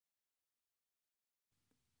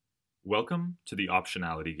Welcome to the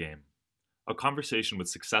Optionality Game, a conversation with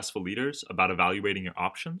successful leaders about evaluating your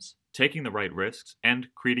options, taking the right risks, and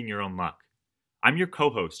creating your own luck. I'm your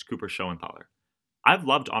co-host, Cooper Schoenthaler. I've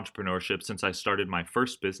loved entrepreneurship since I started my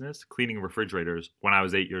first business cleaning refrigerators when I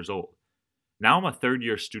was 8 years old. Now I'm a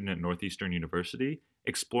third-year student at Northeastern University,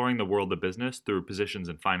 exploring the world of business through positions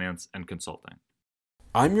in finance and consulting.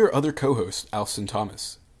 I'm your other co-host, Alston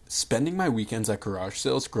Thomas. Spending my weekends at garage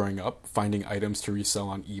sales growing up, finding items to resell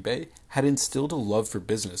on eBay, had instilled a love for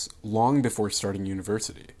business long before starting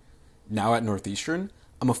university. Now at Northeastern,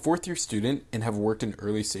 I'm a fourth-year student and have worked in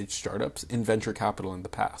early-stage startups and venture capital in the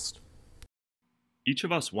past. Each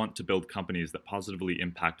of us want to build companies that positively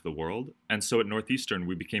impact the world, and so at Northeastern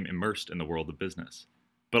we became immersed in the world of business.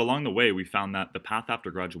 But along the way we found that the path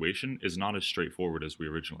after graduation is not as straightforward as we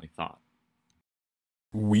originally thought.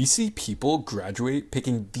 We see people graduate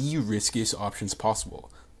picking the riskiest options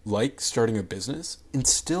possible, like starting a business, and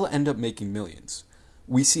still end up making millions.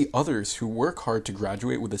 We see others who work hard to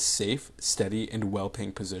graduate with a safe, steady, and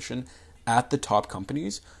well-paying position at the top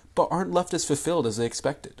companies, but aren't left as fulfilled as they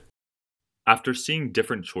expected. After seeing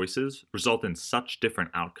different choices result in such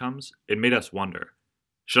different outcomes, it made us wonder,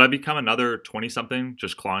 should I become another 20-something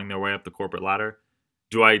just clawing their way up the corporate ladder?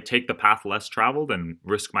 Do I take the path less traveled and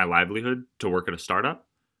risk my livelihood to work at a startup?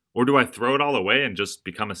 Or do I throw it all away and just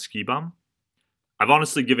become a ski bum? I've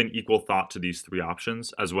honestly given equal thought to these three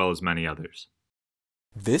options, as well as many others.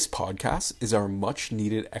 This podcast is our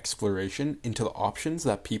much-needed exploration into the options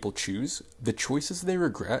that people choose, the choices they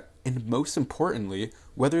regret, and most importantly,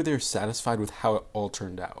 whether they're satisfied with how it all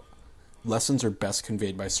turned out. Lessons are best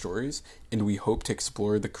conveyed by stories, and we hope to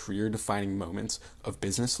explore the career-defining moments of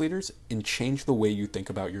business leaders and change the way you think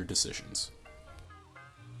about your decisions.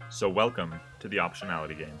 So welcome to the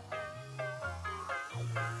Optionality Game.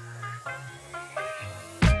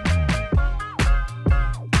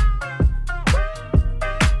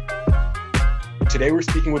 Today we're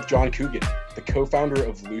speaking with John Coogan, the co-founder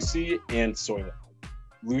of Lucy and Soylent.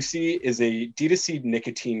 Lucy is a D2C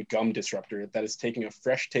nicotine gum disruptor that is taking a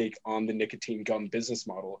fresh take on the nicotine gum business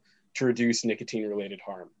model to reduce nicotine-related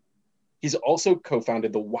harm. He's also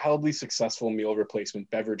co-founded the wildly successful meal replacement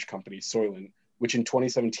beverage company Soylent, which in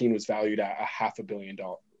 2017 was valued at $500 million.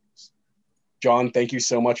 John, thank you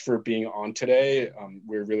so much for being on today.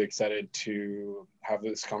 We're really excited to have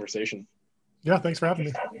this conversation. Yeah, thanks for having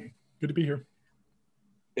me. Good to be here.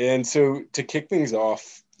 And so to kick things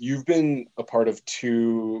off, you've been a part of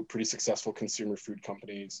two pretty successful consumer food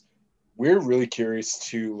companies. We're really curious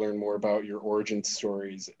to learn more about your origin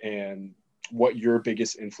stories and what your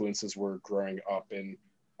biggest influences were growing up and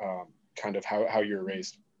kind of how you were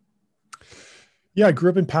raised. Yeah, I grew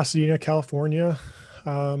up in Pasadena, California.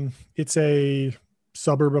 It's a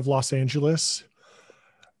suburb of Los Angeles,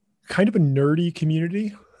 kind of a nerdy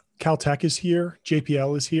community. Caltech is here,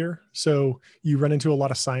 JPL is here. So you run into a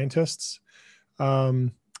lot of scientists.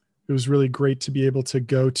 It was really great to be able to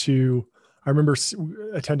go to, I remember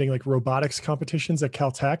attending like robotics competitions at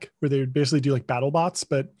Caltech where they would basically do like battle bots,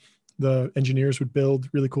 but the engineers would build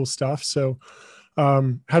really cool stuff. So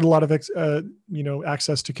had a lot of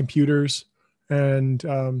access to computers,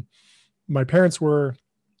 and my parents were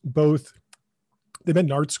both, they met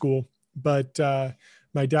in art school, but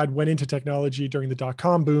my dad went into technology during the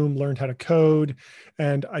dot-com boom, learned how to code,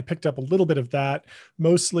 and I picked up a little bit of that,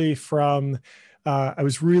 mostly from, I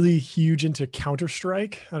was really huge into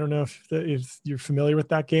Counter-Strike. I don't know if you're familiar with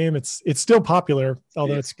that game. It's still popular,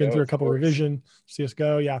 although it's been through a couple of revisions.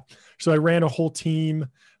 CSGO, yeah. So I ran a whole team,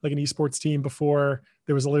 like an esports team before.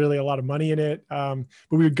 There was literally a lot of money in it. But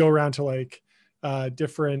we would go around to like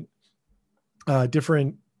different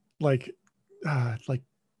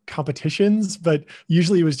competitions, but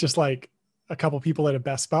usually it was just like a couple people at a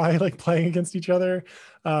Best Buy like playing against each other.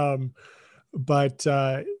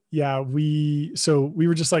 Yeah, we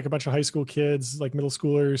were just like a bunch of high school kids, like middle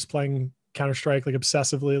schoolers playing Counter-Strike, like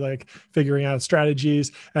obsessively, like figuring out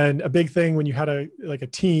strategies. And a big thing when you had a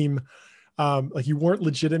team, like you weren't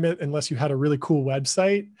legitimate unless you had a really cool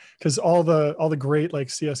website, because all the great like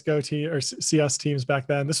CSGO team or CS teams back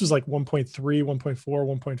then, this was like 1.3, 1.4,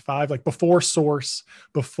 1.5, like before Source,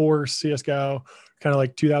 before CSGO, kind of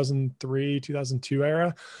like 2003, 2002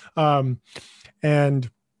 era.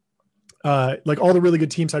 Like all the really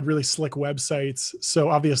good teams had really slick websites. So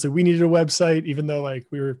obviously we needed a website, even though like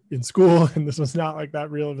we were in school and this was not like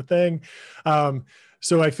that real of a thing.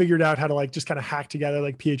 So I figured out how to like just kind of hack together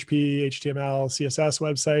like PHP, HTML, CSS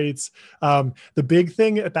websites. The big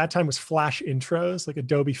thing at that time was Flash intros, like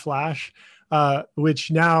Adobe Flash,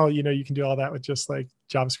 which now, you can do all that with just like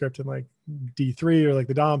JavaScript and like D3 or like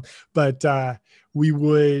the DOM. But we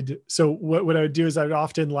would, so what I would do is I would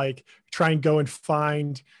often like try and go and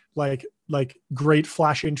find like great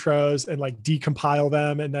Flash intros and like decompile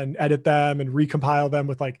them and then edit them and recompile them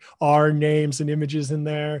with like our names and images in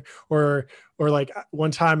there. Or like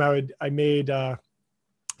one time I made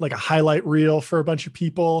like a highlight reel for a bunch of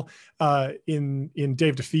people in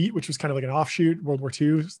Dave Defeat, which was kind of like an offshoot World War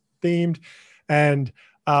II themed. And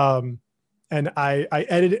I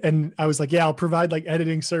edited, and I was like, yeah, I'll provide like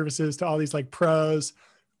editing services to all these like pros,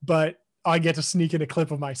 but I get to sneak in a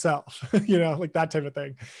clip of myself, like that type of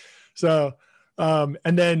thing. So,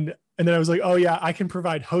 and then I was like, oh yeah, I can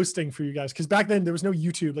provide hosting for you guys. Cause back then there was no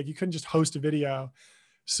YouTube, like you couldn't just host a video.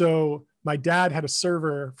 So my dad had a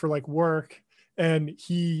server for like work, and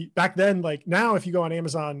back then, like now, if you go on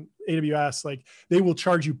Amazon AWS, like they will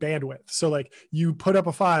charge you bandwidth. So like you put up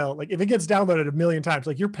a file, like if it gets downloaded a million times,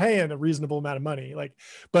 like you're paying a reasonable amount of money. Like,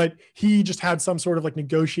 but he just had some sort of like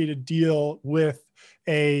negotiated deal with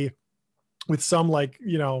some like,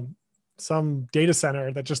 some data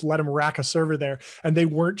center that just let him rack a server there, and they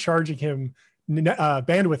weren't charging him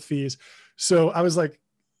bandwidth fees. So I was like,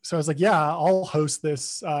 yeah, I'll host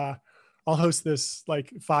this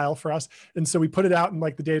like file for us. And so we put it out in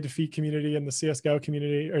like the Day of Defeat community and the CSGO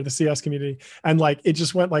community, or the CS community. And like, it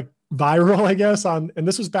just went like viral, I guess, and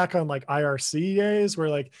this was back on like IRC days, where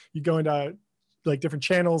like you go into like different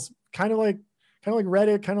channels, kind of like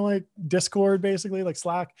Reddit, kind of like Discord, basically like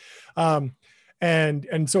Slack.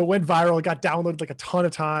 And so it went viral. It got downloaded like a ton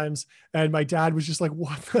of times. And my dad was just like,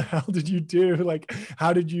 what the hell did you do? Like,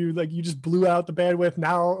 how did you, like, you just blew out the bandwidth.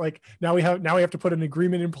 Now we have to put an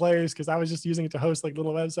agreement in place, because I was just using it to host like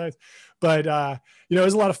little websites. But, it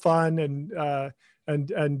was a lot of fun,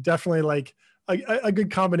 and definitely like a good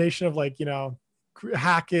combination of like,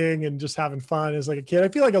 hacking and just having fun as like a kid. I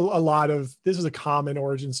feel like a lot of this is a common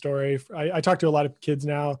origin story. I talk to a lot of kids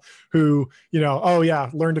now who, oh yeah,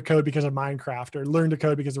 learn to code because of Minecraft, or learn to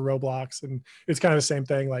code because of Roblox. And it's kind of the same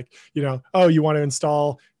thing. Like, oh, you want to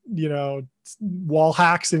install, wall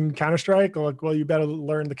hacks in Counter-Strike? Like, well, you better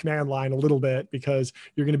learn the command line a little bit, because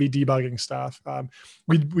you're going to be debugging stuff.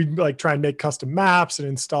 We'd like try and make custom maps and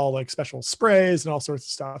install like special sprays and all sorts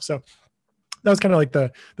of stuff. So that was kind of like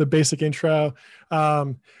the basic intro.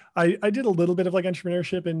 I did a little bit of like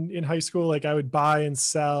entrepreneurship in high school. Like I would buy and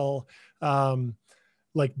sell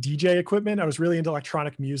like DJ equipment. I was really into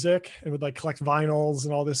electronic music and would like collect vinyls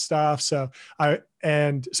and all this stuff. So I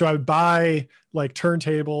would buy like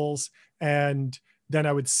turntables, and then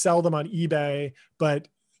I would sell them on eBay, but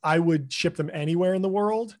I would ship them anywhere in the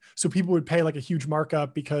world. So people would pay like a huge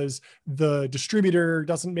markup because the distributor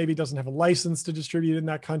doesn't have a license to distribute in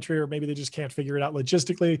that country, or maybe they just can't figure it out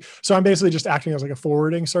logistically. So I'm basically just acting as like a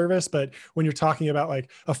forwarding service. But when you're talking about like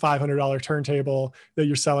a $500 turntable that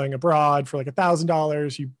you're selling abroad for like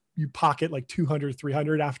 $1,000, you pocket like 200,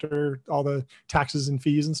 300 after all the taxes and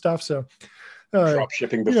fees and stuff. So drop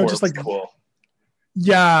shipping before just like cool.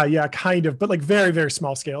 Yeah, kind of, but like very, very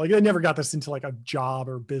small scale. Like I never got this into like a job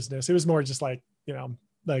or business. It was more just like,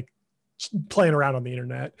 like playing around on the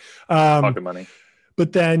internet. Pocket money.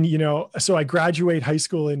 But then, so I graduate high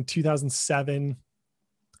school in 2007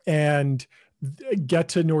 and get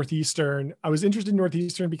to Northeastern. I was interested in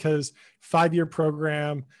Northeastern because 5-year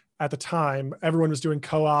program. At the time, everyone was doing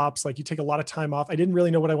co-ops. Like you take a lot of time off. I didn't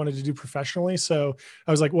really know what I wanted to do professionally. So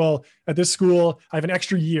I was like, well, at this school, I have an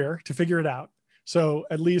extra year to figure it out. So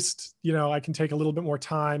at least, I can take a little bit more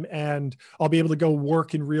time, and I'll be able to go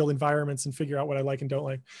work in real environments and figure out what I like and don't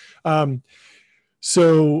like.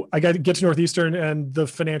 So I got to get to Northeastern, and the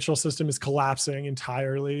financial system is collapsing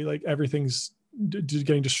entirely. Like everything's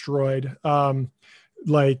getting destroyed.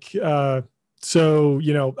 So,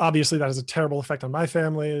 obviously that has a terrible effect on my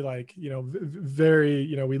family. Like, we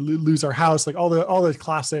lose our house, like all the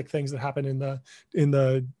classic things that happen in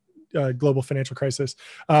the global financial crisis.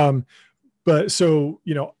 But so,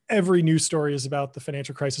 every news story is about the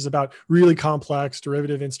financial crisis, about really complex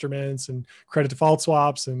derivative instruments and credit default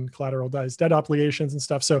swaps and collateralized debt obligations and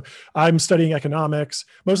stuff. So I'm studying economics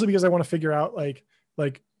mostly because I want to figure out like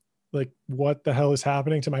what the hell is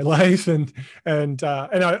happening to my life. And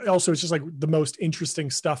I also, it's just like the most interesting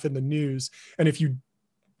stuff in the news. And if you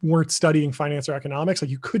weren't studying finance or economics, like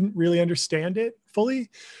you couldn't really understand it fully.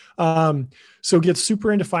 So get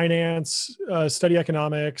super into finance, study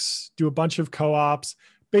economics, do a bunch of co-ops,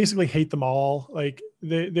 basically hate them all. Like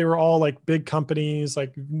they were all like big companies,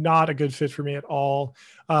 like not a good fit for me at all.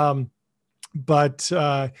 But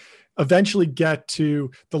eventually get to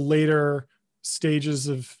the later stages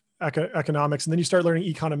of economics, and then you start learning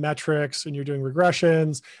econometrics and you're doing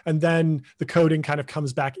regressions, and then the coding kind of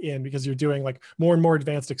comes back in because you're doing like more and more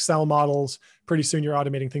advanced Excel models. Pretty soon you're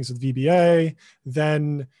automating things with VBA.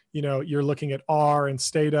 Then, you know, you're looking at R and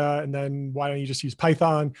Stata, and then why don't you just use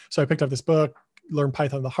Python? So I picked up this book, Learn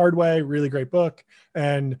Python the Hard Way, really great book,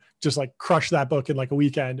 and just like crushed that book in like a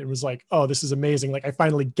weekend and was like, oh, this is amazing. Like I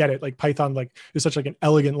finally get it. Like Python like is such like an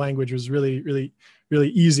elegant language. It was really, really, really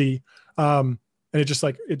easy. And it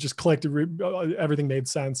just clicked. Everything made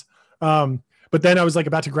sense. But then I was like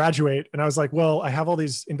about to graduate, and I was like, well, I have all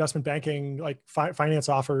these investment banking, like finance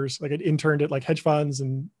offers. Like I'd interned at like hedge funds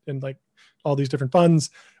and like all these different funds.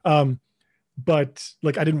 But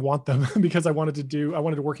like I didn't want them because I wanted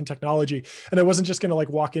to work in technology, and I wasn't just going to like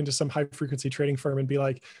walk into some high frequency trading firm and be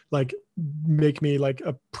like make me like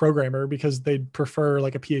a programmer, because they'd prefer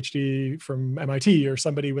like a PhD from MIT or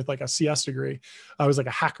somebody with like a CS degree. I was like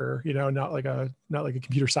a hacker, you know, not like a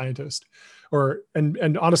computer scientist.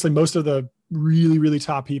 And honestly, most of the really, really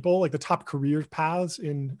top people, like the top career paths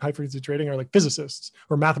in high frequency trading are like physicists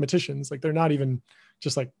or mathematicians. Like they're not even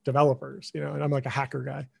just like developers, you know, and I'm like a hacker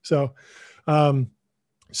guy. So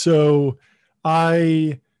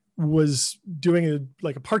I was doing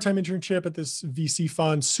a part-time internship at this VC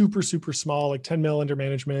fund, super, super small, like 10 mil under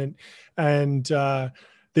management. And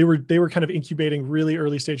they were kind of incubating really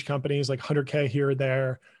early stage companies, like 100K here or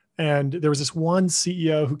there. And there was this one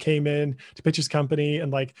CEO who came in to pitch his company,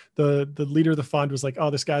 and like the leader of the fund was like,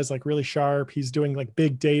 oh, this guy's like really sharp. He's doing like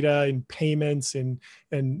big data and payments, and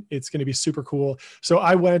it's going to be super cool. So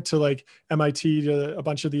I went to like MIT to a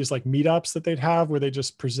bunch of these like meetups that they'd have where they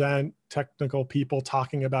just present technical people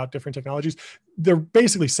talking about different technologies. They're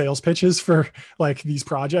basically sales pitches for like these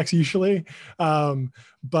projects usually.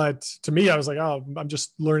 But to me, I was like, oh, I'm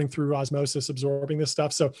just learning through osmosis, absorbing this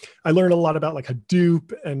stuff. So I learned a lot about like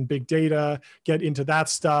Hadoop and big data, get into that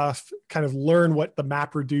stuff, kind of learn what the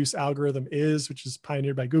MapReduce algorithm is, which is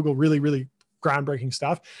pioneered by Google, really, really groundbreaking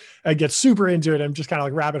stuff. I get super into it. I'm just kind of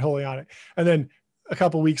like rabbit holing on it. And then a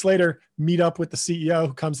couple of weeks later, meet up with the CEO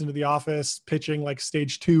who comes into the office pitching like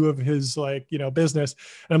stage 2 of his like, you know, business.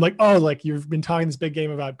 And I'm like, oh, like you've been talking this big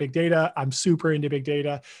game about big data. I'm super into big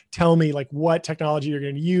data. Tell me like what technology you're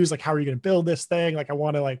going to use. Like, how are you going to build this thing? Like, I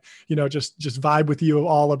want to like, you know, just vibe with you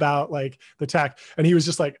all about like the tech. And he was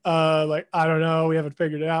just like, I don't know. We haven't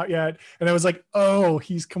figured it out yet. And I was like, oh,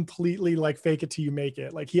 he's completely like fake it till you make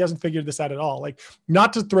it. Like he hasn't figured this out at all. Like,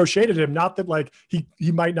 not to throw shade at him, not that like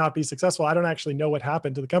he might not be successful. I don't actually know what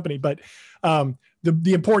happened to the company, but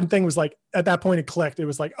the important thing was like at that point it clicked. It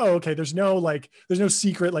was like, oh, okay, there's no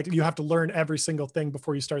secret, like you have to learn every single thing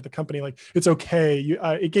before you start the company. Like it's okay.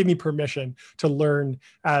 It gave me permission to learn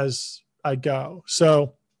as I go.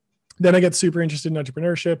 So then I get super interested in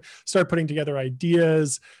entrepreneurship, start putting together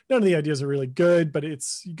ideas. None of the ideas are really good, but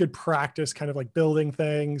it's good practice, kind of like building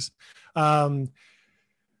things.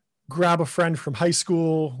 Grab a friend from high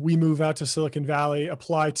school. We move out to Silicon Valley,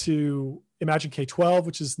 apply to Imagine K-12,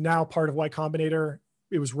 which is now part of Y Combinator.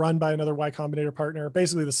 It was run by another Y Combinator partner,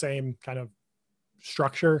 basically the same kind of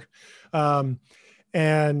structure.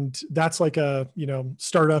 And that's like a, you know,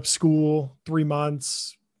 startup school, 3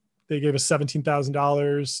 months. They gave us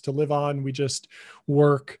 $17,000 to live on. We just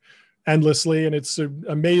work endlessly, and it's an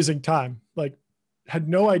amazing time. Like, had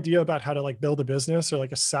no idea about how to like build a business or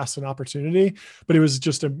like assess an opportunity, but it was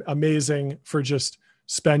just amazing for just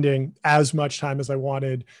spending as much time as I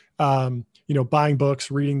wanted, you know, buying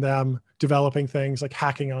books, reading them, developing things, like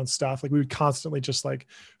hacking on stuff. Like we would constantly just like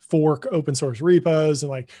fork open source repos and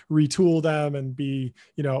like retool them and be,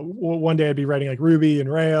 you know, one day I'd be writing like Ruby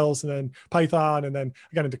and Rails and then Python. And then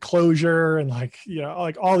I got into Clojure and like, you know,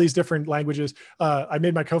 like all these different languages. I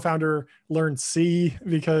made my co-founder learn C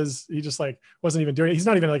because he just like wasn't even doing it. He's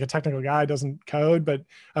not even like a technical guy, doesn't code, but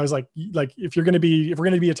I was like, if we're going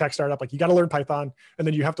to be a tech startup, like you got to learn Python and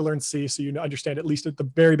then you have to learn C so you understand at least at the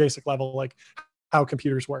very basic level, like how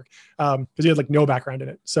computers work. Because he had like no background in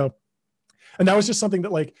it. So, and that was just something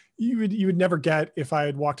that like you would never get if I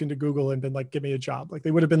had walked into Google and been like, give me a job. Like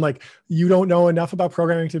they would have been like, you don't know enough about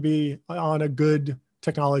programming to be on a good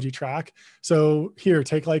technology track. So here,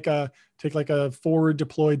 take like a forward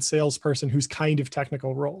deployed salesperson who's kind of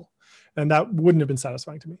technical role. And that wouldn't have been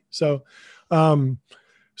satisfying to me. So,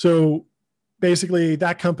 basically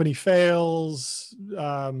that company fails.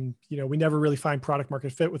 You know, we never really find product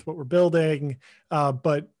market fit with what we're building,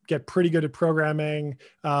 but get pretty good at programming.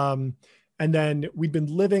 And then we'd been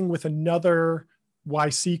living with another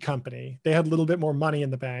YC company. They had a little bit more money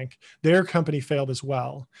in the bank. Their company failed as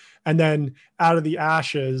well. And then out of the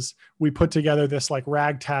ashes, we put together this like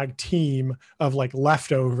ragtag team of like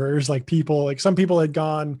leftovers, like people, like some people had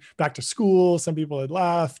gone back to school, some people had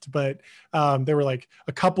left, but there were like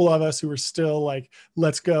a couple of us who were still like,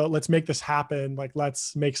 let's go, let's make this happen. Like,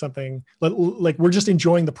 let's make something, like we're just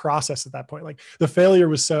enjoying the process at that point. Like the failure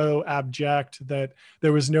was so abject that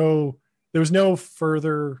there was no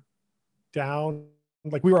further down.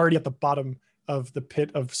 Like we were already at the bottom of the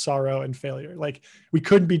pit of sorrow and failure. Like we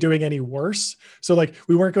couldn't be doing any worse. So like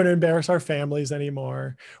we weren't going to embarrass our families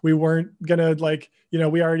anymore. We weren't gonna like,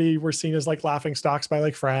 we already were seen as like laughing stocks by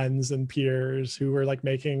like friends and peers who were like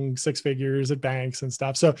making six figures at banks and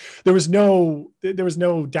stuff. So there was no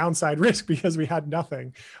downside risk because we had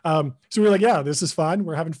nothing. So we were like, yeah, this is fun.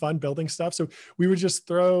 We're having fun building stuff. So we would just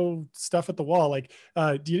throw stuff at the wall. Like,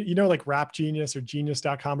 do you know like Rap Genius or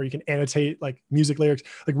genius.com where you can annotate like music lyrics?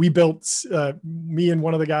 Like we built, me and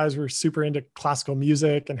one of the guys were super into classical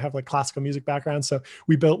music and have like classical music background. So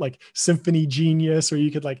we built like Symphony Genius where you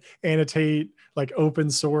could like annotate like open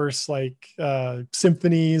source like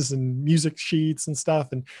symphonies and music sheets and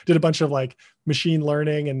stuff, and did a bunch of like machine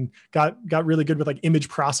learning and got really good with like image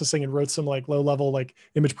processing and wrote some like low level like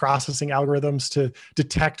image processing algorithms to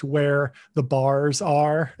detect where the bars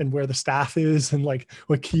are and where the staff is and like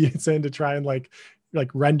what key it's in to try and like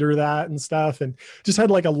render that and stuff, and just had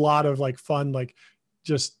like a lot of like fun like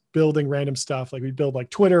just building random stuff. Like we build like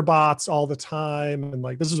Twitter bots all the time, and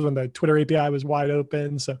like this is when the Twitter API was wide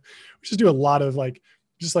open, so we just do a lot of like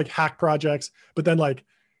just like hack projects. But then like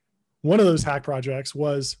one of those hack projects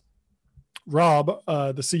was Rob,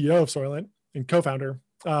 the CEO of Soylent and co-founder.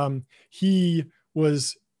 He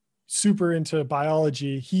was super into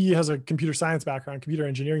biology. He has a computer science background, computer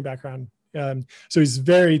engineering background. So he's a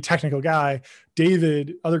very technical guy.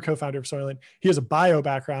 David, other co-founder of Soylent, he has a bio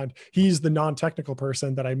background. He's the non-technical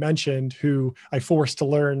person that I mentioned who I forced to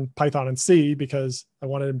learn Python and C because I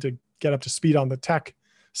wanted him to get up to speed on the tech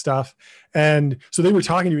stuff. And so they were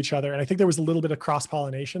talking to each other. And I think there was a little bit of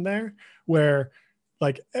cross-pollination there where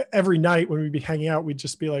like every night when we'd be hanging out, we'd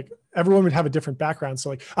just be like, everyone would have a different background. So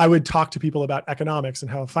like I would talk to people about economics and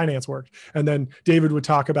how finance worked. And then David would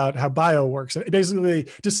talk about how bio works. And basically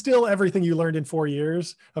distill everything you learned in 4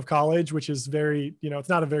 years of college, which is very, it's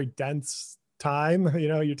not a very dense time.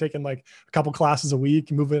 You're taking like a couple classes a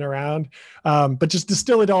week, moving around, but just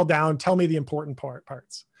distill it all down. Tell me the important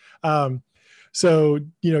parts. So,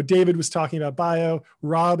 David was talking about bio.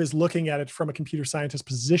 Rob is looking at it from a computer scientist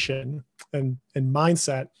position and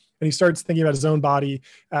mindset. And he starts thinking about his own body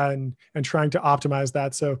and trying to optimize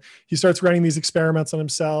that. So he starts running these experiments on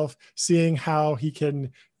himself, seeing how he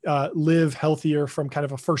can live healthier from kind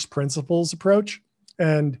of a first principles approach.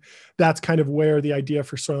 And that's kind of where the idea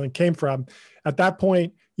for Soylent came from. At that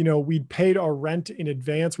point, we'd paid our rent in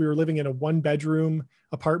advance. We were living in a 1-bedroom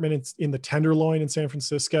apartment in the Tenderloin in San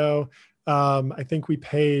Francisco. I think we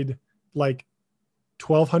paid like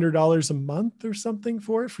 $1,200 a month or something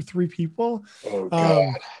for it for 3 people. Oh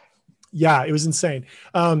God. Yeah, it was insane.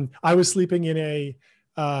 I was sleeping in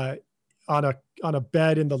on a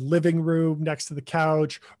bed in the living room next to the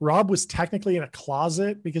couch. Rob was technically in a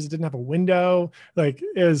closet because it didn't have a window. Like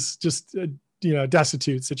it was just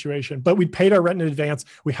destitute situation, but we paid our rent in advance.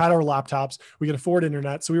 We had our laptops, we could afford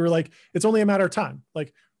internet. So we were like, it's only a matter of time.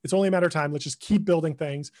 Let's just keep building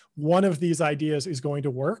things. One of these ideas is going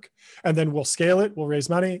to work, and then we'll scale it, we'll raise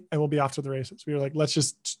money, and we'll be off to the races. We were like, let's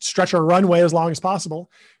just stretch our runway as long as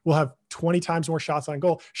possible. We'll have 20 times more shots on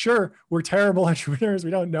goal. Sure, we're terrible entrepreneurs.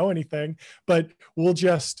 We don't know anything, but we'll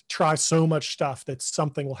just try so much stuff that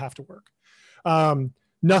something will have to work.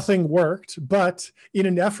 Nothing worked, but in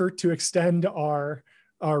an effort to extend our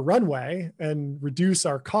runway and reduce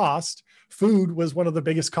our cost, food was one of the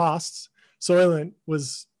biggest costs. Soylent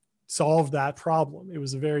solved that problem. It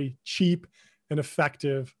was a very cheap and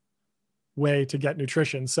effective way to get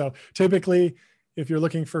nutrition. So typically, if you're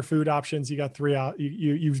looking for food options, you got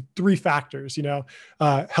three factors,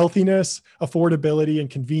 healthiness, affordability, and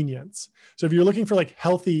convenience. So if you're looking for like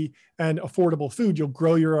healthy and affordable food, you'll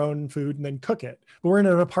grow your own food and then cook it. But we're in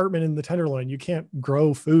an apartment in the Tenderloin. You can't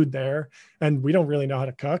grow food there, and we don't really know how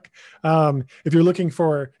to cook. If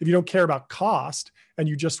you don't care about cost and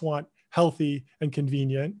you just want healthy and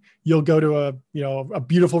convenient, you'll go to a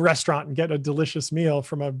beautiful restaurant and get a delicious meal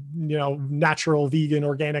from a natural vegan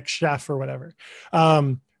organic chef or whatever.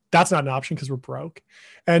 That's not an option because we're broke.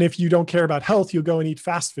 And if you don't care about health, you'll go and eat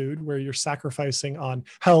fast food where you're sacrificing on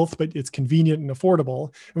health, but it's convenient and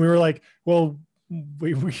affordable. And we were like, well,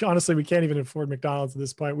 we honestly, we can't even afford McDonald's at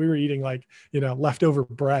this point. We were eating like leftover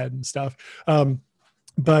bread and stuff.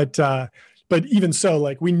 But but even so,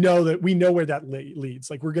 like we know where that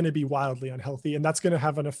leads. Like we're going to be wildly unhealthy, and that's going to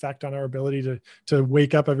have an effect on our ability to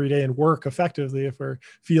wake up every day and work effectively if we're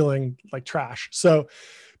feeling like trash. So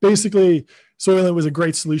basically, Soylent was a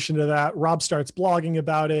great solution to that. Rob starts blogging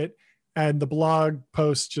about it, and the blog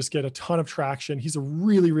posts just get a ton of traction. He's a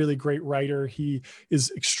really, really great writer. He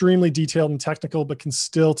is extremely detailed and technical, but can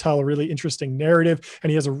still tell a really interesting narrative. And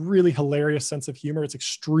he has a really hilarious sense of humor. It's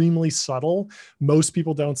extremely subtle. Most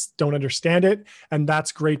people don't understand it. And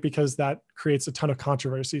that's great because that creates a ton of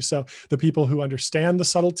controversy. So the people who understand the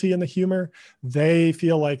subtlety and the humor, they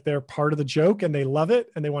feel like they're part of the joke and they love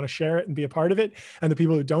it and they want to share it and be a part of it. And the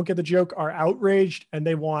people who don't get the joke are outraged and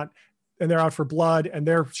they're out for blood, and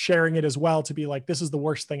they're sharing it as well to be like, this is the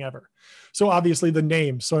worst thing ever. So obviously the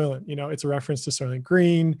name Soylent, it's a reference to Soylent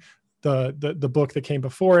Green, the book that came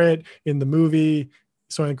before it. In the movie,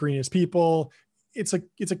 Soylent Green is people. It's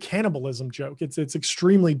a cannibalism joke. It's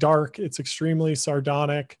extremely dark. It's extremely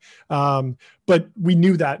sardonic. But we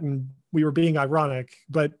knew that, and we were being ironic,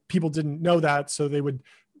 but people didn't know that. So they would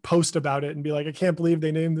post about it and be like, I can't believe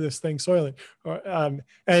they named this thing Soylent.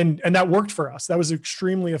 And that worked for us. That was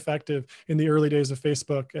extremely effective in the early days of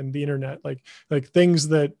Facebook and the internet. Like things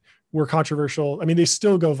that were controversial, I mean, they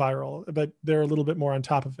still go viral, but they're a little bit more on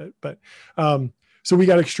top of it. But so we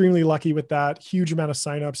got extremely lucky with that. Huge amount of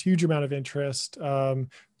signups, huge amount of interest. Then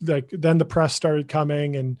the press started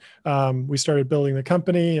coming, and we started building the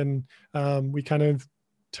company, and we kind of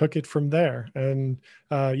took it from there. And,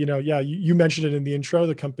 you mentioned it in the intro,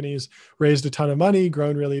 the company's raised a ton of money,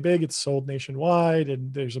 grown really big. It's sold nationwide,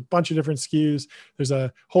 and there's a bunch of different SKUs. There's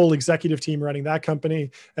a whole executive team running that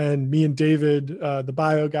company. And me and David, the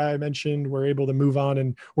bio guy I mentioned, were able to move on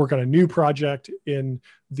and work on a new project in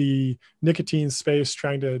the nicotine space,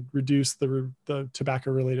 trying to reduce the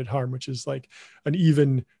tobacco related harm, which is like an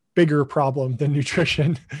even bigger problem than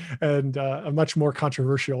nutrition, and a much more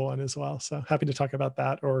controversial one as well. So happy to talk about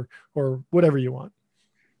that or whatever you want.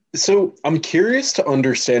 So I'm curious to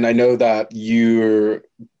understand, I know that you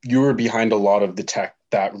were behind a lot of the tech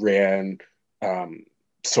that ran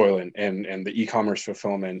Soylent and the e-commerce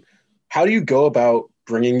fulfillment. How do you go about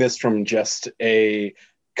bringing this from just a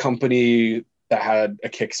company that had a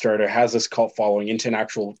Kickstarter, has this cult following, into an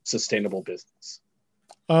actual sustainable business?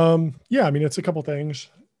 It's a couple things.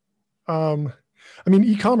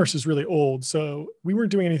 E-commerce is really old, so we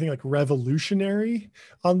weren't doing anything like revolutionary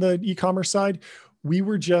on the e-commerce side. We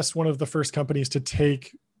were just one of the first companies to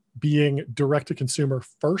take being direct to consumer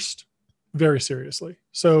first very seriously.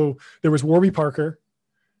 So there was Warby Parker,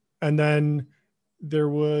 and then there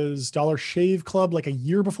was Dollar Shave Club like a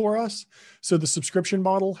year before us. So the subscription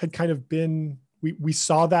model had kind of been, we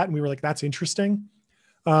saw that and we were like, that's interesting.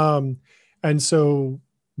 And so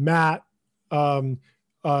Matt, one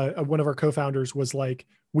of our co-founders, was like,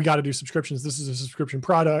 we got to do subscriptions. This is a subscription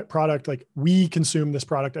product. Like, we consume this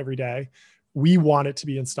product every day. We want it to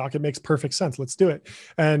be in stock. It makes perfect sense. Let's do it.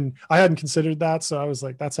 And I hadn't considered that. So I was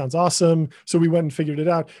like, that sounds awesome. So we went and figured it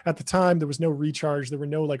out. At the time, there was no recharge. There were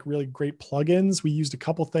no like really great plugins. We used a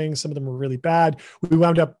couple things. Some of them were really bad. We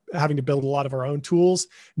wound up having to build a lot of our own tools.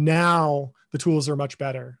 Now the tools are much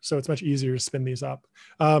better. So it's much easier to spin these up.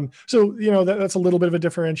 That's a little bit of a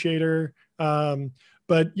differentiator.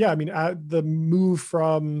 But yeah, the move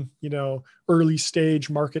from, early stage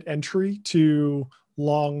market entry to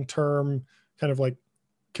long-term kind of like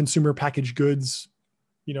consumer packaged goods,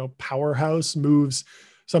 powerhouse moves,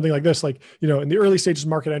 something like this, like, in the early stages of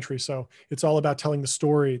market entry. So it's all about telling the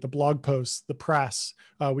story, the blog posts, the press.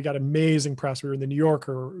 We got amazing press. We were in the New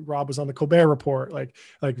Yorker. Rob was on the Colbert Report. Like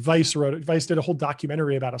Vice wrote it. Vice did a whole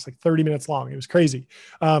documentary about us, like 30 minutes long. It was crazy.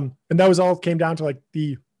 And that was all came down to like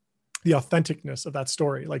the authenticness of that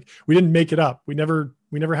story. Like, we didn't make it up. We never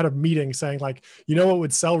had a meeting saying like, what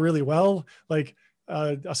would sell really well? Like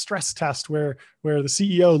a stress test where the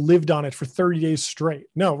CEO lived on it for 30 days straight.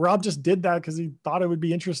 No, Rob just did that because he thought it would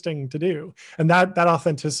be interesting to do. And that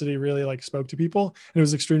authenticity really like spoke to people. And it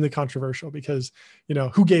was extremely controversial because,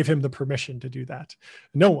 who gave him the permission to do that?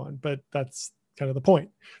 No one, but that's kind of the point.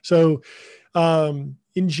 So,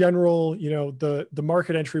 in general, the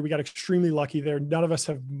market entry, we got extremely lucky there. None of us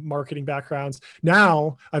have marketing backgrounds.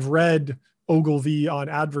 Now I've read Ogilvy on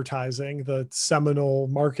Advertising, the seminal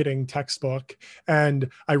marketing textbook, and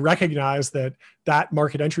I recognize that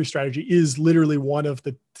market entry strategy is literally one of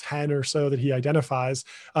the 10 or so that he identifies.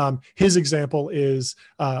 His example is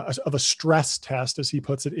of a stress test, as he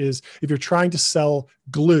puts it, is if you're trying to sell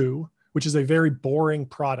glue, which is a very boring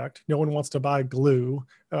product. No one wants to buy glue.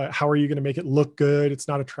 How are you going to make it look good? It's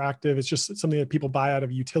not attractive. It's just something that people buy out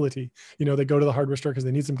of utility. They go to the hardware store because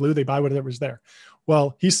they need some glue. They buy whatever was there.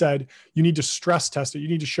 Well, he said, you need to stress test it. You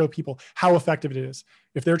need to show people how effective it is.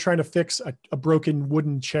 If they're trying to fix a broken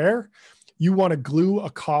wooden chair, you want to glue a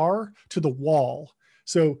car to the wall.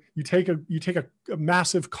 So you take a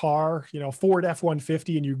massive car, Ford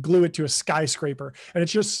F-150, and you glue it to a skyscraper, and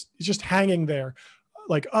it's just hanging there,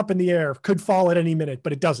 like up in the air, could fall at any minute,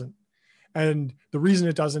 but it doesn't. And the reason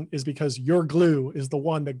it doesn't is because your glue is the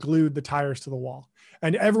one that glued the tires to the wall.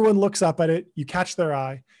 And everyone looks up at it, you catch their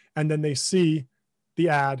eye, and then they see the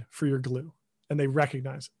ad for your glue, and they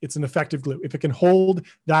recognize it's an effective glue. If it can hold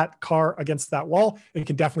that car against that wall, it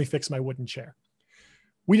can definitely fix my wooden chair.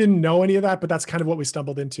 We didn't know any of that, but that's kind of what we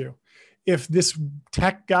stumbled into. If this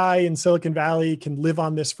tech guy in Silicon Valley can live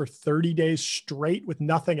on this for 30 days straight with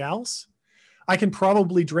nothing else, I can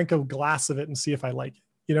probably drink a glass of it and see if I like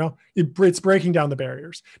it. It's breaking down the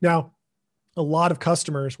barriers. Now, a lot of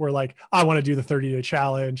customers were like, I want to do the 30-day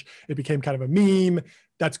challenge. It became kind of a meme.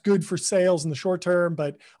 That's good for sales in the short term,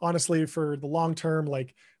 but honestly, for the long term,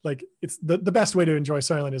 like it's the best way to enjoy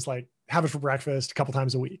Soylent is like have it for breakfast a couple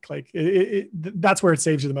times a week. Like that's where it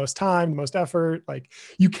saves you the most time, the most effort. Like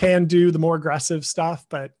you can do the more aggressive stuff,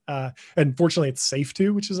 but and fortunately it's safe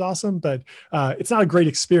too, which is awesome. But it's not a great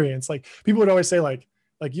experience. Like people would always say like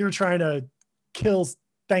you're trying to kill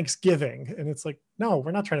Thanksgiving, and it's like, no,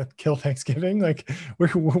 we're not trying to kill Thanksgiving. Like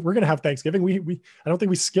we're gonna have Thanksgiving. I don't think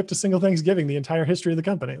we skipped a single Thanksgiving the entire history of the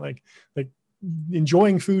company. Like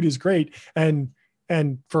enjoying food is great, and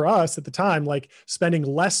for us at the time, like spending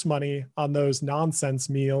less money on those nonsense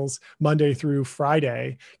meals Monday through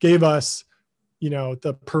Friday gave us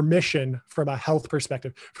the permission from a health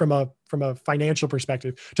perspective, from a financial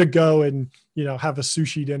perspective, to go and have a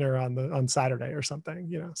sushi dinner on Saturday or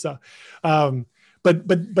something. So but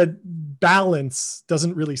balance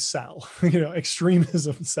doesn't really sell.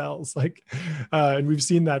 Extremism sells, and we've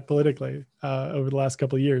seen that politically over the last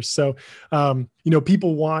couple of years. So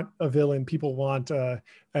people want a villain, people want a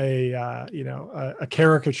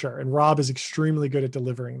caricature, and Rob is extremely good at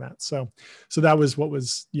delivering that. So that was what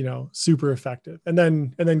was super effective. And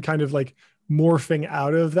then kind of like morphing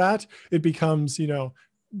out of that, it becomes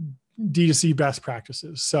D2C best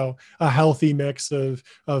practices. So a healthy mix of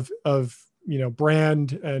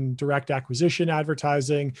brand and direct acquisition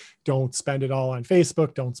advertising. Don't spend it all on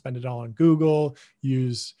Facebook. Don't spend it all on Google.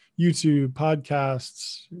 Use YouTube,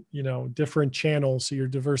 podcasts, different channels, so you're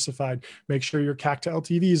diversified. Make sure your CAC to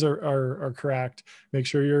LTVs are correct. Make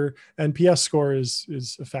sure your NPS score is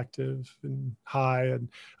effective and high,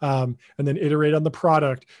 and then iterate on the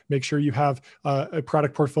product. Make sure you have a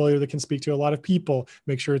product portfolio that can speak to a lot of people.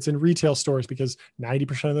 Make sure it's in retail stores, because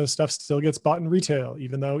 90% of this stuff still gets bought in retail.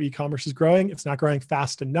 Even though e-commerce is growing, it's not growing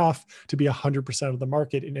fast enough to be 100% of the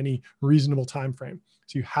market in any reasonable time frame.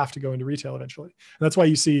 So you have to go into retail eventually. And that's why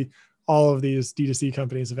you see all of these D2C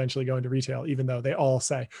companies eventually go into retail, even though they all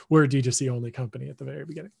say we're a D2C only company at the very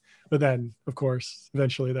beginning. But then, of course,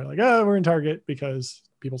 eventually they're like, oh, we're in Target, because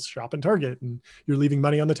people shop in Target, and you're leaving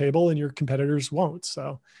money on the table and your competitors won't.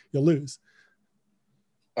 So you'll lose.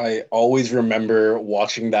 I always remember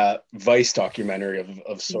watching that Vice documentary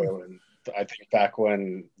of Soylent. I think back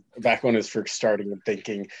when it was first starting, and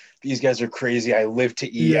thinking, these guys are crazy. I live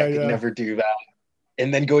to eat. I could never do that.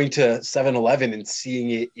 And then going to 7-Eleven and seeing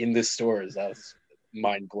it in the stores, that was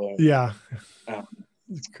mind blowing. Yeah,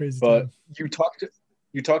 it's crazy. But you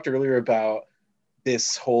talked earlier about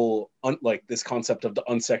this whole this concept of the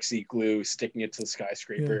unsexy glue, sticking it to the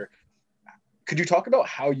skyscraper. Yeah. Could you talk about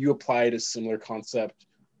how you applied a similar concept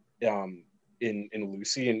in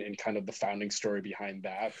Lucy, and kind of the founding story behind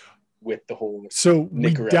that? With the whole, so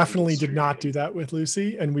we definitely did not do that with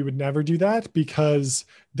Lucy, and we would never do that, because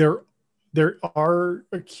there are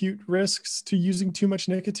acute risks to using too much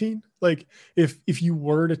nicotine. Like if you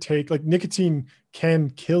were to take, like, nicotine can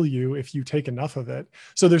kill you if you take enough of it.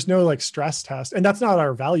 So there's no like stress test, and that's not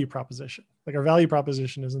our value proposition. Like our value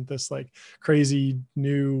proposition isn't this like crazy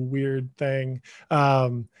new weird thing.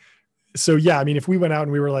 So yeah, I mean, if we went out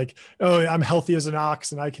and we were like, oh, I'm healthy as an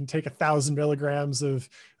ox and I can take 1,000 milligrams of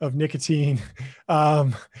nicotine,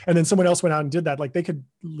 and then someone else went out and did that, like they could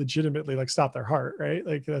legitimately like stop their heart, right?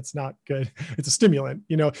 Like that's not good. It's a stimulant,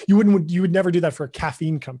 you would never do that for a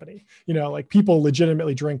caffeine company. Like people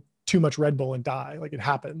legitimately drink too much Red Bull and die. Like it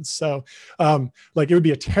happens. So like it would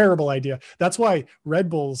be a terrible idea. That's why Red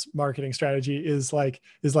Bull's marketing strategy is like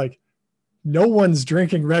no one's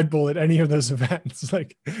drinking Red Bull at any of those events.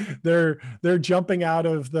 Like they're jumping out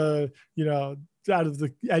of the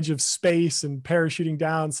edge of space and parachuting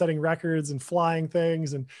down, setting records and flying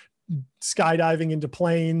things and skydiving into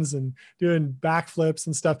planes and doing backflips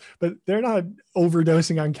and stuff, but they're not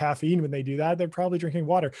overdosing on caffeine when they do that. They're probably drinking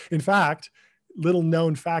water. In fact, little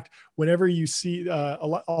known fact, whenever you see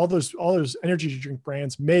all those energy drink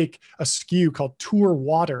brands make a SKU called Tour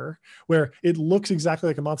Water, where it looks exactly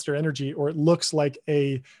like a Monster Energy or it looks like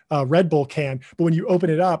a Red Bull can, but when you open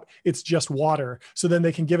it up, it's just water. So then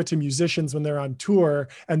they can give it to musicians when they're on tour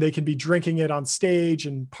and they can be drinking it on stage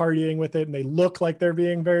and partying with it, and they look like they're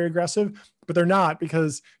being very aggressive, but they're not,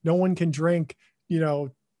 because no one can drink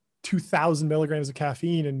 2,000 milligrams of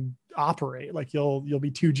caffeine and operate. Like you'll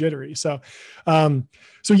be too jittery. So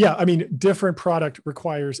yeah, I mean, different product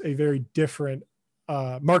requires a very different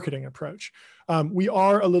marketing approach. We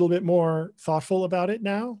are a little bit more thoughtful about it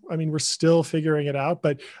now. I mean, we're still figuring it out,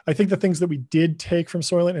 but I think the things that we did take from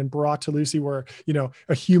Soylent and brought to Lucy were,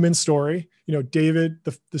 a human story. David,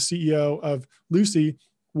 the CEO of Lucy,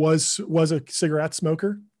 was a cigarette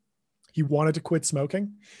smoker. He wanted to quit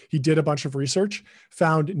smoking. He did a bunch of research,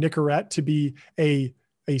 found Nicorette to be a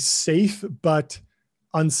safe but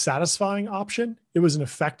unsatisfying option. It was an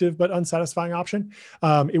effective but unsatisfying option.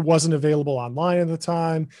 It wasn't available online at the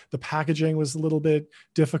time. The packaging was a little bit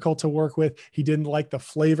difficult to work with. He didn't like the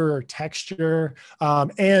flavor or texture.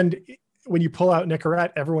 And when you pull out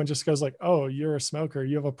Nicorette, everyone just goes like, oh, you're a smoker.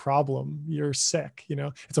 You have a problem. You're sick.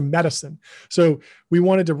 It's a medicine. So we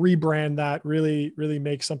wanted to rebrand that, really, really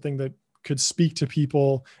make something that could speak to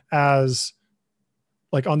people as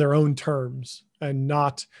like on their own terms, and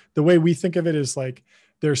not the way we think of it is like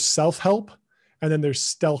there's self-help and then there's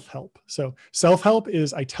stealth help. So self-help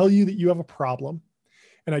is I tell you that you have a problem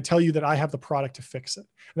and I tell you that I have the product to fix it.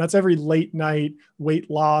 And that's every late night weight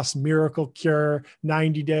loss, miracle cure,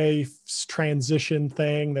 90-day transition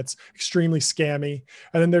thing that's extremely scammy.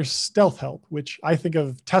 And then there's stealth help, which I think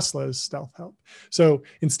of Tesla as stealth help. So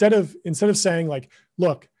instead of saying like,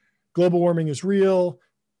 look, global warming is real,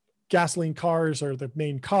 gasoline cars are the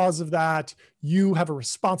main cause of that, you have a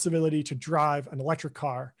responsibility to drive an electric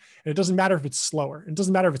car. And it doesn't matter if it's slower. It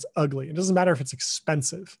doesn't matter if it's ugly. It doesn't matter if it's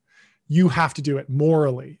expensive. You have to do it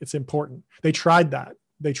morally. It's important. They tried that.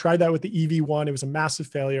 They tried that with the EV1. It was a massive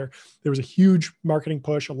failure. There was a huge marketing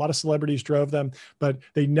push. A lot of celebrities drove them, but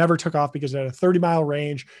they never took off because it had a 30-mile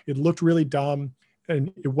range. It looked really dumb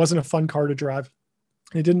and it wasn't a fun car to drive.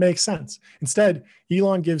 It didn't make sense. Instead,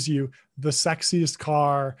 Elon gives you the sexiest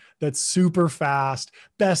car that's super fast,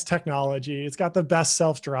 best technology. It's got the best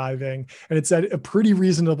self-driving, and it's at a pretty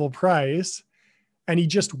reasonable price. And he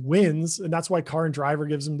just wins. And that's why Car and Driver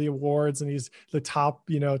gives him the awards, and he's the top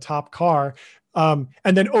car. And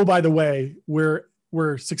then, oh, by the way,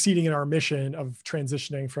 we're succeeding in our mission of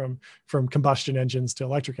transitioning from combustion engines to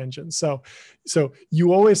electric engines. So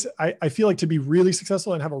you always, I feel like to be really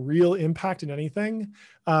successful and have a real impact in anything,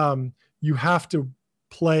 you have to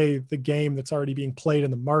play the game that's already being played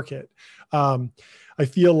in the market. I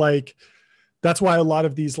feel like that's why a lot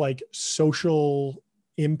of these like social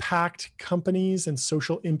impact companies and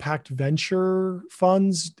social impact venture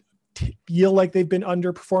funds feel like they've been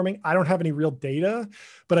underperforming. I don't have any real data,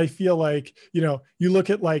 but I feel like, you look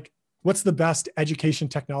at like, what's the best education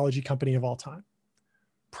technology company of all time?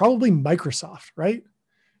 Probably Microsoft, right?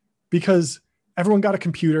 Because everyone got a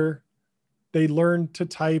computer. They learned to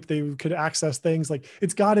type. They could access things. Like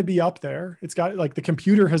it's got to be up there. It's got like the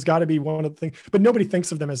computer has got to be one of the things, but nobody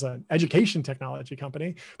thinks of them as an education technology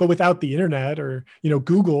company. But without the internet or,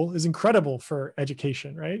 Google is incredible for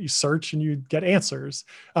education, right? You search and you get answers.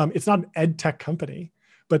 It's not an ed tech company,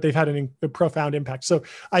 but they've had a profound impact. So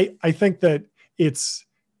I think that it's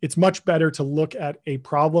much better to look at a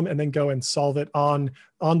problem and then go and solve it on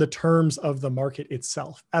the terms of the market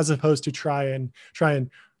itself, as opposed to try and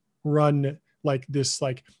run like this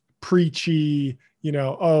like preachy,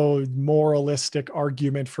 moralistic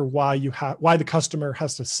argument for why the customer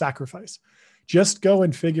has to sacrifice. Just go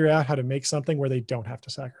and figure out how to make something where they don't have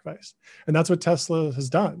to sacrifice. And that's what Tesla has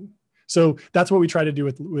done. So that's what we try to do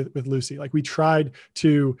with Lucy. Like we tried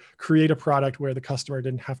to create a product where the customer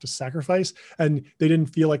didn't have to sacrifice and they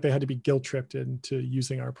didn't feel like they had to be guilt tripped into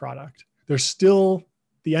using our product.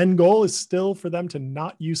 The end goal is still for them to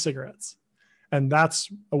not use cigarettes. And that's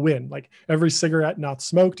a win. Like every cigarette not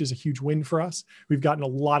smoked is a huge win for us. We've gotten a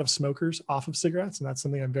lot of smokers off of cigarettes, and that's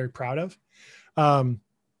something I'm very proud of.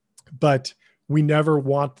 But we never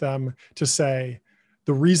want them to say,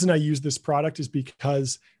 the reason I use this product is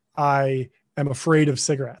because I am afraid of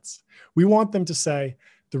cigarettes. We want them to say,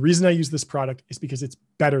 the reason I use this product is because it's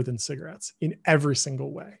better than cigarettes in every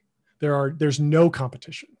single way. There's no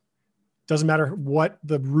competition. Doesn't matter what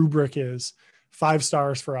the rubric is, 5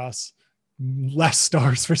 stars for us, less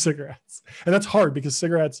stars for cigarettes. And that's hard because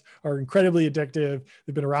cigarettes are incredibly addictive.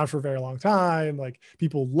 They've been around for a very long time. Like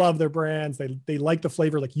people love their brands. They like the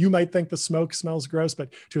flavor. Like you might think the smoke smells gross,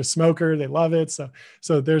 but to a smoker, they love it.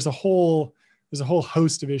 So there's a whole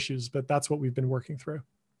host of issues, but that's what we've been working through.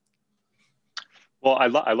 Well,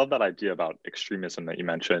 I love that idea about extremism that you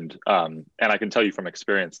mentioned. And I can tell you from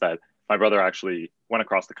experience that my brother actually went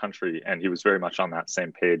across the country and he was very much on that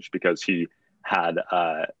same page because he had,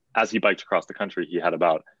 as he biked across the country, he had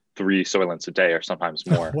about 3 Soylents a day or sometimes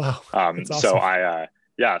more. Wow. That's awesome.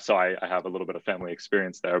 So I have a little bit of family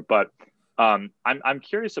experience there, but I'm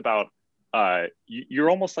curious about, you're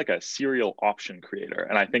almost like a serial option creator.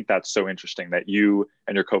 And I think that's so interesting that you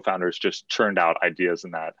and your co-founders just churned out ideas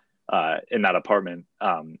in that apartment,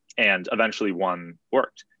 and eventually one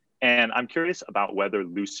worked. And I'm curious about whether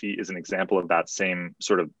Lucy is an example of that same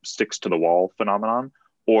sort of sticks to the wall phenomenon,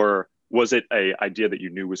 or was it an idea that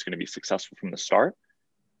you knew was going to be successful from the start?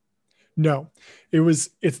 No,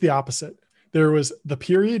 it's the opposite. There was the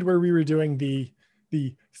period where we were doing the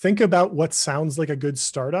think about what sounds like a good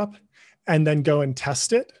startup and then go and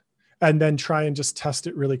test it and then try and just test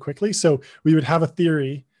it really quickly. So we would have a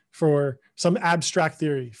theory for some abstract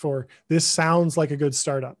theory for this sounds like a good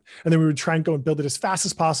startup. And then we would try and go and build it as fast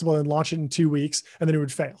as possible and launch it in 2 weeks, and then it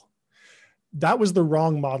would fail. That was the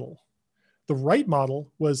wrong model. The right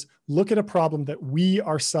model was look at a problem that we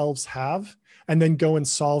ourselves have and then go and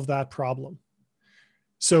solve that problem.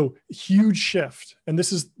 So huge shift. And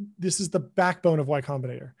this is the backbone of Y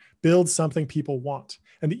Combinator. Build something people want.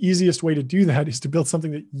 And the easiest way to do that is to build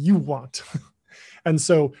something that you want. And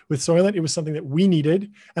so with Soylent, it was something that we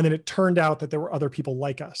needed. And then it turned out that there were other people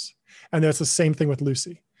like us. And that's the same thing with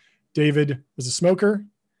Lucy. David was a smoker.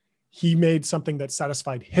 He made something that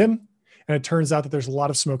satisfied him. And it turns out that there's a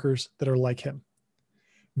lot of smokers that are like him.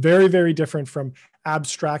 Very, very different from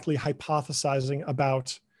abstractly hypothesizing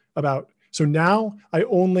about. So now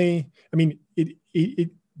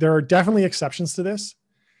there are definitely exceptions to this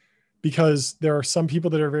because there are some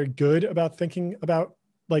people that are very good about thinking about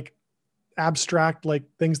like abstract like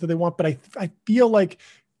things that they want. But I feel like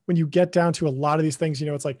when you get down to a lot of these things,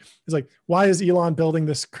 it's like, why is Elon building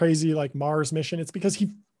this crazy like Mars mission? It's because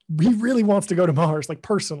he really wants to go to Mars, like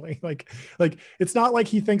personally, like it's not like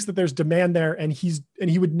he thinks that there's demand there and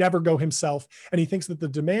he would never go himself. And he thinks that the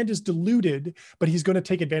demand is diluted, but he's going to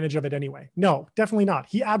take advantage of it anyway. No, definitely not.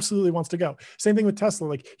 He absolutely wants to go. Same thing with Tesla.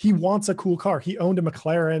 Like he wants a cool car. He owned a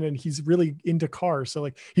McLaren and he's really into cars. So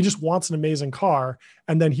like, he just wants an amazing car.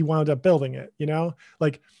 And then he wound up building it,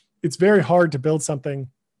 like it's very hard to build something.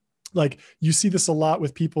 Like you see this a lot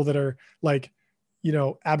with people that are like,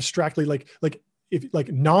 abstractly like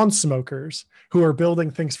non-smokers who are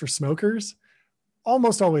building things for smokers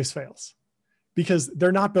almost always fails because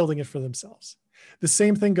they're not building it for themselves. The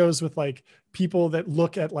same thing goes with like people that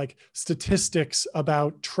look at like statistics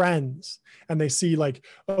about trends and they see like,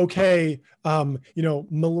 okay,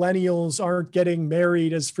 millennials aren't getting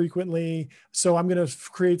married as frequently. So I'm going to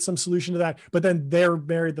create some solution to that, but then they're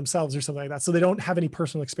married themselves or something like that. So they don't have any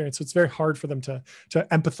personal experience. So it's very hard for them to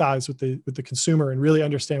empathize with the consumer and really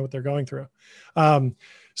understand what they're going through.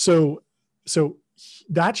 So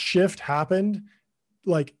that shift happened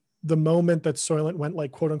like the moment that Soylent went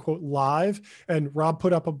like quote unquote live, and Rob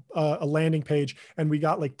put up a landing page and we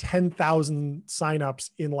got like 10,000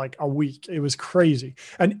 signups in like a week. It was crazy.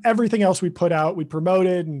 And everything else we put out, we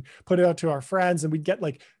promoted and put it out to our friends, and we'd get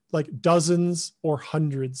like dozens or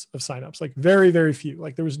hundreds of signups, like very, very few.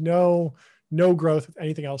 Like there was no growth with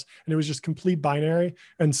anything else. And it was just complete binary.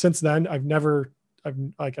 And since then I've never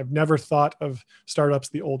thought of startups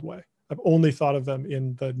the old way. I've only thought of them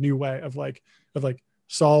in the new way of like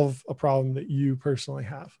solve a problem that you personally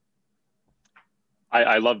have.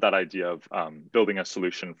 I love that idea of building a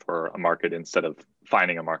solution for a market instead of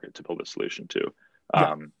finding a market to build a solution to.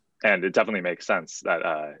 And it definitely makes sense that,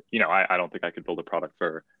 I don't think I could build a product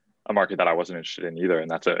for a market that I wasn't interested in either.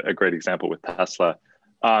 And that's a great example with Tesla.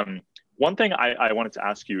 One thing I wanted to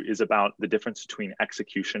ask you is about the difference between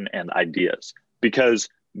execution and ideas, because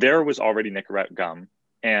there was already Nicorette gum,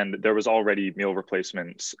 and there was already meal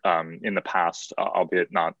replacements in the past,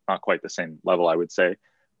 albeit not quite the same level, I would say.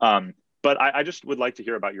 But I just would like to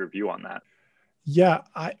hear about your view on that. Yeah,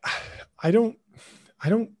 I don't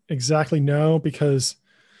exactly know, because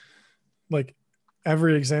like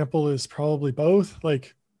every example is probably both.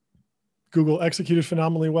 Like Google executed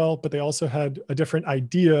phenomenally well, but they also had a different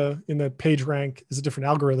idea in that PageRank is a different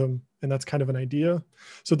algorithm, and that's kind of an idea.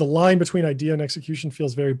 So the line between idea and execution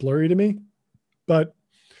feels very blurry to me. But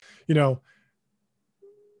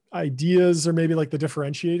ideas are maybe like the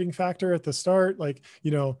differentiating factor at the start. Like,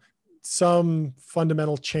 some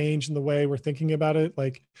fundamental change in the way we're thinking about it.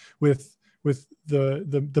 Like with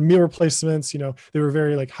the meal replacements, they were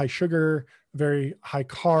very like high sugar, very high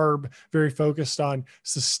carb, very focused on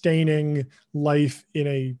sustaining life in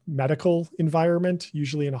a medical environment,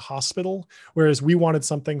 usually in a hospital. Whereas we wanted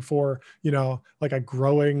something for, like a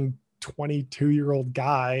growing 22-year-old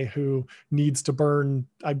guy who needs to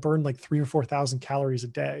I burn like 3,000 or 4,000 calories a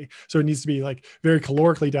day. So it needs to be like very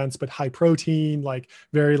calorically dense, but high protein, like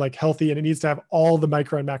very like healthy. And it needs to have all the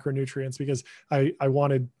micro and macronutrients because I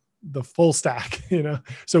wanted the full stack,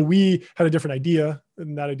 So we had a different idea,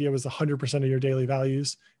 and that idea was 100% of your daily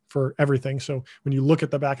values for everything. So when you look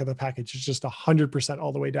at the back of the package, it's just 100%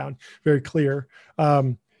 all the way down, very clear.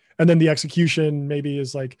 And then the execution maybe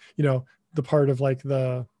is like, the part of like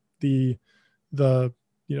the D2C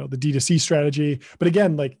strategy. But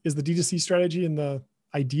again, like, is the D2C strategy in the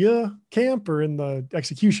idea camp or in the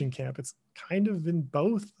execution camp? It's kind of in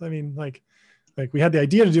both. I mean, like we had the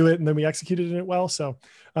idea to do it and then we executed it well. So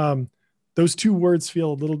those two words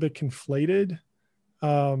feel a little bit conflated.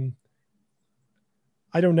 I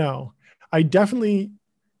don't know. I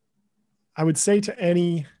would say to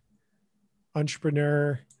any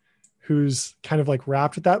entrepreneur who's kind of like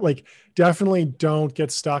wrapped with that, like definitely don't get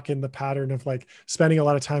stuck in the pattern of like spending a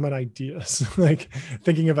lot of time on ideas, like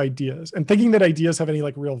thinking of ideas and thinking that ideas have any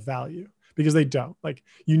like real value, because they don't. Like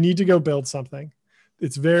you need to go build something.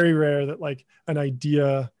 It's very rare that like an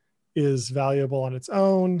idea is valuable on its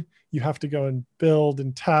own. You have to go and build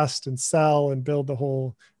and test and sell and build the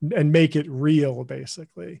whole and make it real,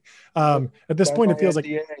 basically. At this point, it feels like,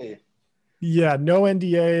 yeah, no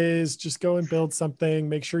NDAs, just go and build something,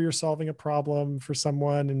 make sure you're solving a problem for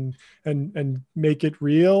someone and make it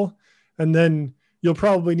real. And then you'll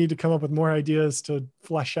probably need to come up with more ideas to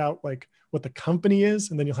flesh out like what the company is.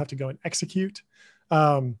 And then you'll have to go and execute.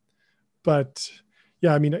 But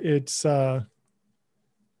yeah, I mean, it's, both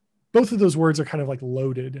of those words are kind of like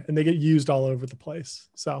loaded and they get used all over the place.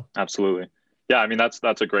 So absolutely. Yeah. I mean,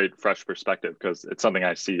 that's a great fresh perspective, because it's something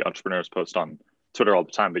I see entrepreneurs post on Twitter all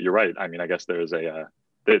the time. But you're right. I mean, I guess there's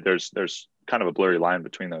there's kind of a blurry line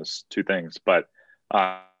between those two things. But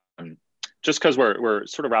just because we're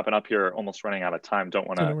sort of wrapping up here, almost running out of time, don't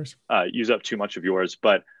want to use up too much of yours.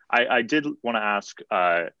 But I did want to ask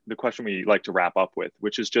the question we like to wrap up with,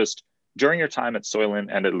 which is just during your time at Soylent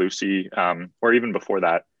and at Lucy, or even before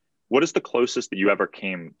that, what is the closest that you ever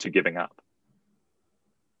came to giving up?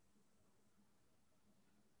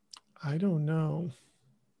 I don't know.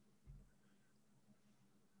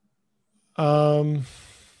 I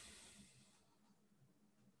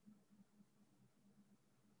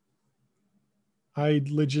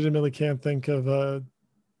legitimately can't think of a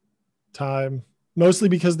time, mostly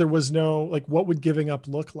because there was no, like, what would giving up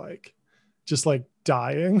look like? Just like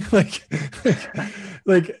dying, like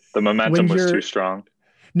the momentum was too strong.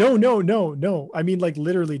 No. I mean, like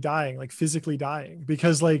literally dying, like physically dying,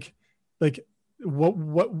 because like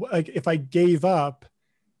what, like if I gave up,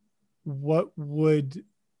 how would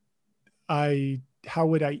I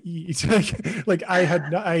eat? like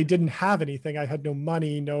I didn't have anything. I had no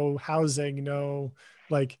money, no housing, no,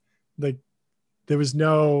 like there was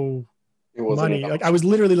no money. Like I was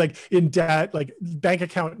literally like in debt, like bank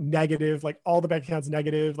account negative, like all the bank accounts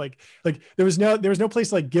negative. Like there was no place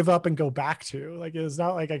to like give up and go back to. Like it was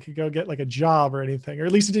not like I could go get like a job or anything, or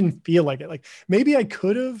at least it didn't feel like it. Like maybe I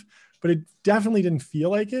could have, but it definitely didn't feel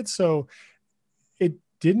like it. So it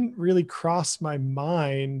didn't really cross my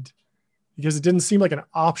mind because it didn't seem like an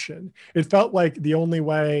option. It felt like the only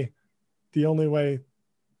way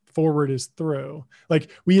forward is through. Like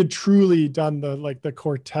we had truly done the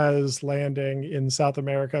Cortez landing in South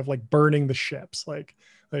America of like burning the ships, like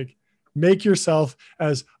make yourself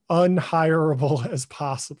as unhireable as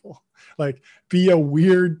possible. Like be a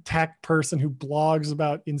weird tech person who blogs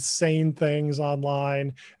about insane things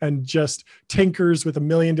online and just tinkers with a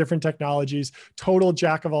million different technologies, total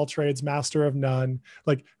jack of all trades, master of none.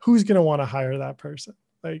 Like who's going to want to hire that person?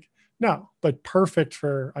 Like, no, but perfect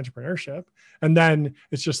for entrepreneurship. And then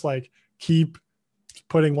it's just like keep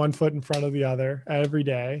putting one foot in front of the other every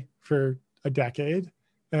day for a decade.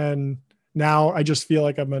 And now I just feel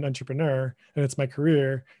like I'm an entrepreneur and it's my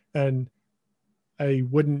career and I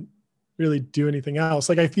wouldn't really do anything else.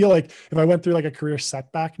 Like I feel like if I went through like a career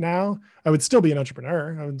setback now, I would still be an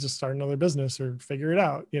entrepreneur. I would just start another business or figure it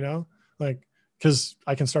out, like, because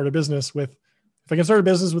I can start a business with, if I can start a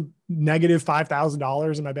business with negative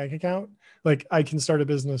 $5,000 in my bank account, like I can start a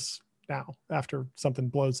business now after something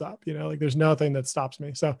blows up, like there's nothing that stops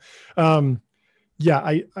me. So, yeah,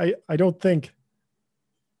 I don't think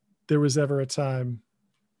there was ever a time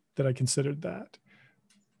that I considered that.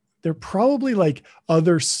 there are probably like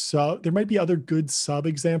there might be other good sub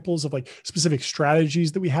examples of like specific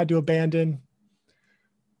strategies that we had to abandon,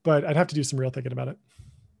 but I'd have to do some real thinking about it.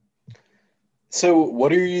 So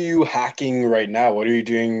what are you hacking right now? What are you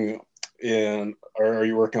doing or are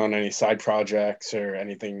you working on any side projects or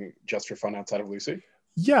anything just for fun outside of Lucy?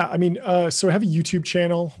 Yeah, I mean, so I have a YouTube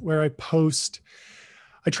channel where I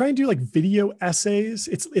try and do like video essays.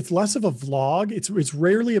 It's less of a vlog. It's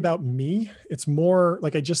rarely about me. It's more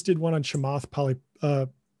like I just did one on Chamath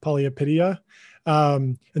Palihapitiya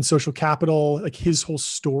and social capital, like his whole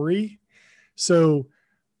story. So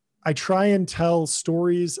I try and tell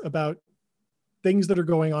stories about things that are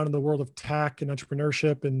going on in the world of tech and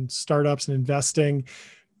entrepreneurship and startups and investing,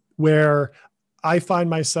 where I find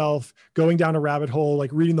myself going down a rabbit hole, like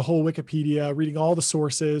reading the whole Wikipedia, reading all the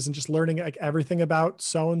sources and just learning like everything about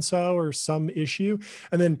so-and-so or some issue.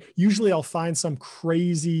 And then usually I'll find some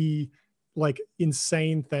crazy, like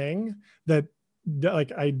insane thing that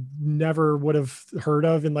like I never would have heard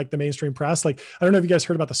of in like the mainstream press. Like, I don't know if you guys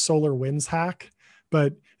heard about the solar winds hack,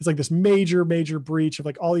 but it's like this major breach of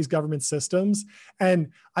like all these government systems.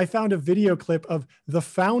 And I found a video clip of the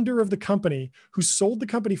founder of the company who sold the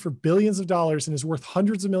company for billions of dollars and is worth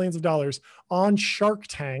hundreds of millions of dollars on Shark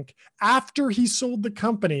Tank after he sold the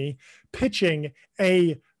company, pitching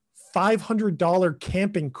a $500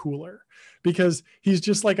 camping cooler, because he's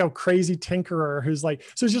just like a crazy tinkerer who's like,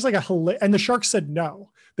 so it's just like and the sharks said no.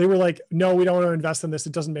 They were like, no, we don't want to invest in this.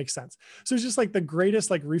 It doesn't make sense. So it's just like the greatest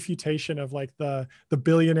like refutation of like the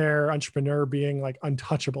billionaire entrepreneur being like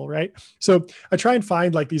untouchable, right? So I try and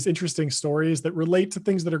find like these interesting stories that relate to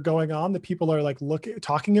things that are going on that people are like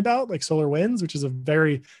talking about, like solar winds, which is a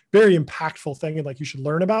very, very impactful thing and like you should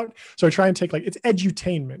learn about. So I try and take like, it's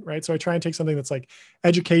edutainment, right? So I try and take something that's like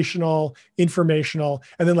educational, informational,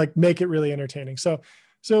 and then like make it really entertaining. So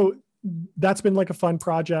that's been like a fun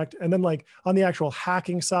project. And then like on the actual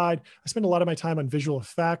hacking side, I spend a lot of my time on visual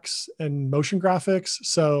effects and motion graphics.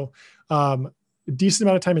 So a decent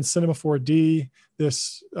amount of time in Cinema 4D.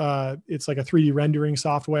 It's like a 3D rendering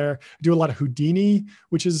software. I do a lot of Houdini,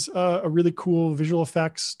 which is a really cool visual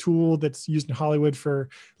effects tool that's used in Hollywood for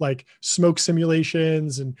like smoke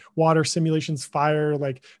simulations and water simulations, fire,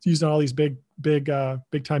 like it's used on all these big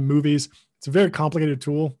time movies. It's a very complicated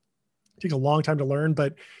tool. It takes a long time to learn,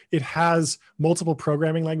 but it has multiple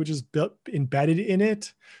programming languages embedded in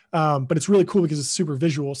it. But it's really cool because it's super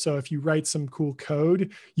visual. So if you write some cool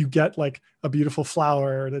code, you get like a beautiful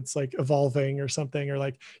flower that's like evolving or something, or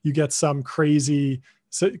like you get some crazy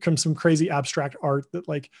abstract art that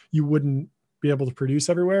like you wouldn't be able to produce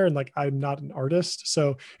everywhere. And like, I'm not an artist.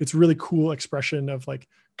 So it's really cool expression of like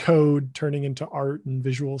code turning into art and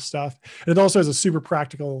visual stuff. And it also has a super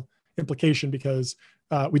practical implication because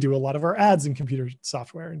we do a lot of our ads in computer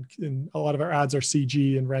software, and a lot of our ads are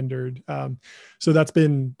CG and rendered. So that's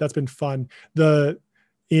been fun.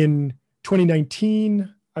 In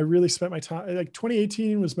 2019, I really spent my time, like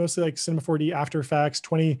 2018 was mostly like Cinema 4D, After Effects.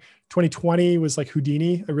 2020 was like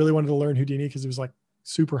Houdini. I really wanted to learn Houdini because it was like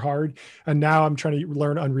super hard. And now I'm trying to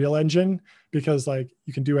learn Unreal Engine because like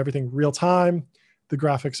you can do everything real time. The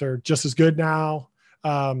graphics are just as good now.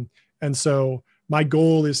 And so my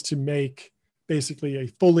goal is to make basically a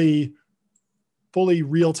fully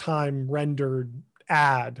real-time rendered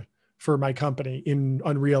ad for my company in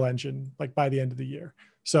Unreal Engine, like by the end of the year.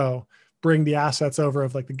 So bring the assets over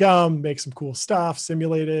of like the gum, make some cool stuff,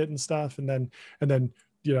 simulate it and stuff, and then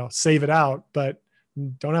save it out, but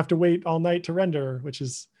don't have to wait all night to render, which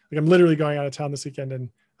is like, I'm literally going out of town this weekend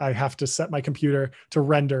and I have to set my computer to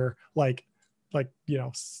render like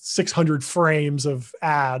 600 frames of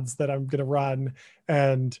ads that I'm going to run,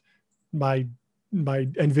 and my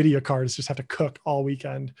NVIDIA cards just have to cook all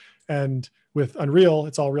weekend. And with Unreal,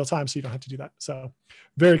 it's all real time, so you don't have to do that. So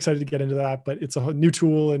very excited to get into that, but it's a new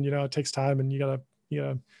tool, and it takes time, and you gotta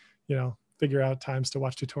figure out times to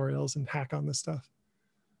watch tutorials and hack on this stuff.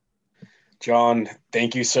 John,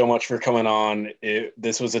 thank you so much for coming on.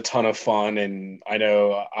 This was a ton of fun, and I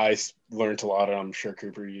know I learned a lot, and I'm sure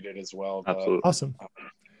Cooper, you did as well. Absolutely. Awesome.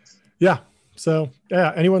 Yeah. So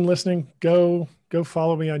yeah, anyone listening, go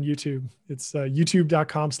follow me on YouTube. It's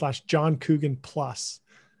youtube.com/John Coogan Plus,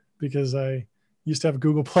 because I used to have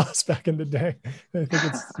Google Plus back in the day. I think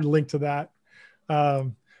it's linked to that. But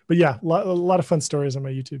yeah, a lot of fun stories on my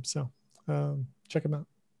YouTube. So check them out.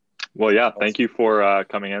 Well, yeah, thank you for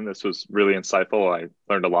coming in. This was really insightful. I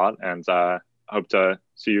learned a lot, and hope to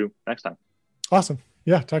see you next time. Awesome.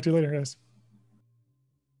 Yeah, talk to you later, guys.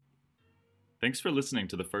 Thanks for listening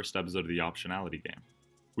to the first episode of the Optionality Game.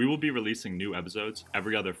 We will be releasing new episodes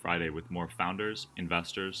every other Friday with more founders,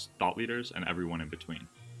 investors, thought leaders, and everyone in between.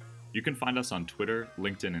 You can find us on Twitter,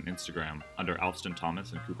 LinkedIn, and Instagram under Alston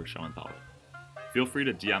Thomas and Cooper Schoenthaler. Feel free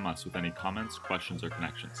to DM us with any comments, questions, or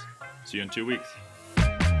connections. See you in 2 weeks.